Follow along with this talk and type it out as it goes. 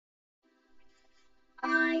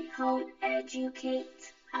I hope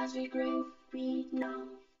educate as we grow, we know.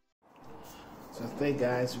 So today,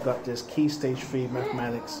 guys, we've got this Key Stage 3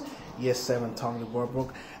 Mathematics Year 7 Targeted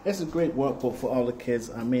Workbook. It's a great workbook for all the kids.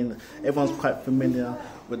 I mean, everyone's quite familiar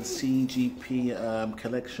with the CGP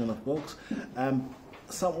collection of books.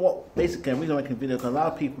 Somewhat basically, I'm making a video because a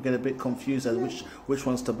lot of people get a bit confused as which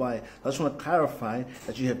ones to buy. I just want to clarify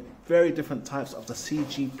that you have very different types of the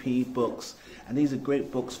CGP books, and these are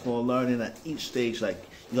great books for learning at each stage. Like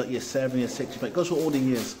you got year 7, year 6, but it goes for all the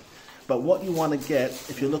years. But what you want to get,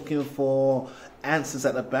 if you're looking for answers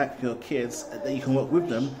at the back for your kids that you can work with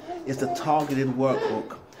them, is the targeted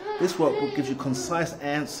workbook. This workbook gives you concise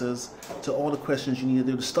answers to all the questions you need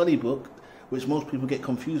to do. The study book, which most people get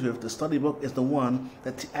confused with, the study book is the one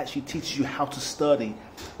that actually teaches you how to study,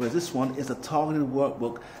 whereas this one is a targeted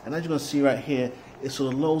workbook. And as you're going to see right here, it's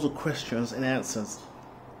sort of loads of questions and answers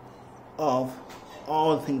of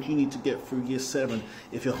all the things you need to get through year 7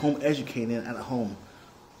 if you're home educating at home.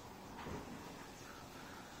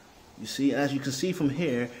 You see, as you can see from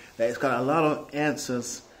here, that it's got a lot of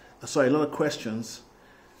answers, a lot of questions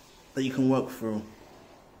that you can work through.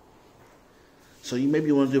 So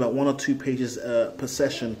maybe want to do about 1 or 2 pages per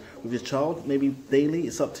session with your child, maybe daily,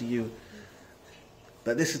 it's up to you.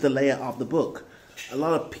 But this is the layout of the book. A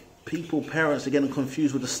lot of people, parents, are getting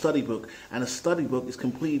confused with the study book, and the study book is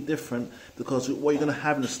completely different because what you're going to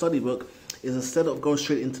have in the study book is, instead of going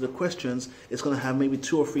straight into the questions, it's going to have maybe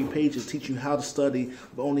 2 or 3 pages teaching you how to study,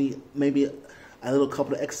 but only maybe a little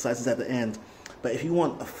couple of exercises at the end. But if you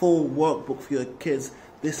want a full workbook for your kids,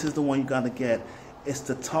 this is the one you got to get. It's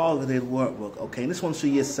the targeted workbook, okay? And this one's for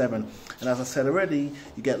year 7. And as I said already,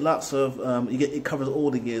 you get lots of, it covers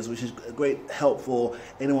all the years, which is a great help for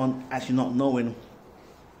anyone actually not knowing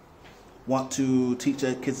what to teach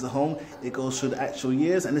their kids at home. It goes through the actual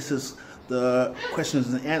years, and this is the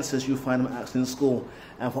questions and answers you find them asking in school.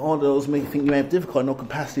 And for all those who may think you may have difficulty, no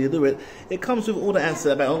capacity to do it, it comes with all the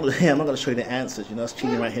answers. I'm not going to show you the answers, you know, it's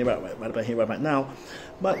cheating right here, right now.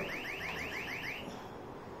 But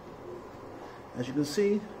as you can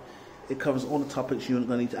see, it covers all the topics you're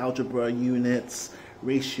going to need: algebra, units,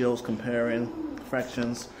 ratios, comparing,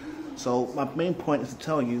 fractions. So my main point is to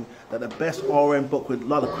tell you that the best all-round book with a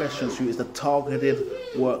lot of questions for you is the targeted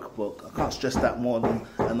workbook. I can't stress that more than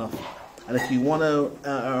enough. And if you want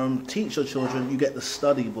to teach your children, you get the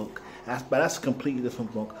study book. But that's a completely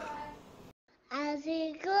different book.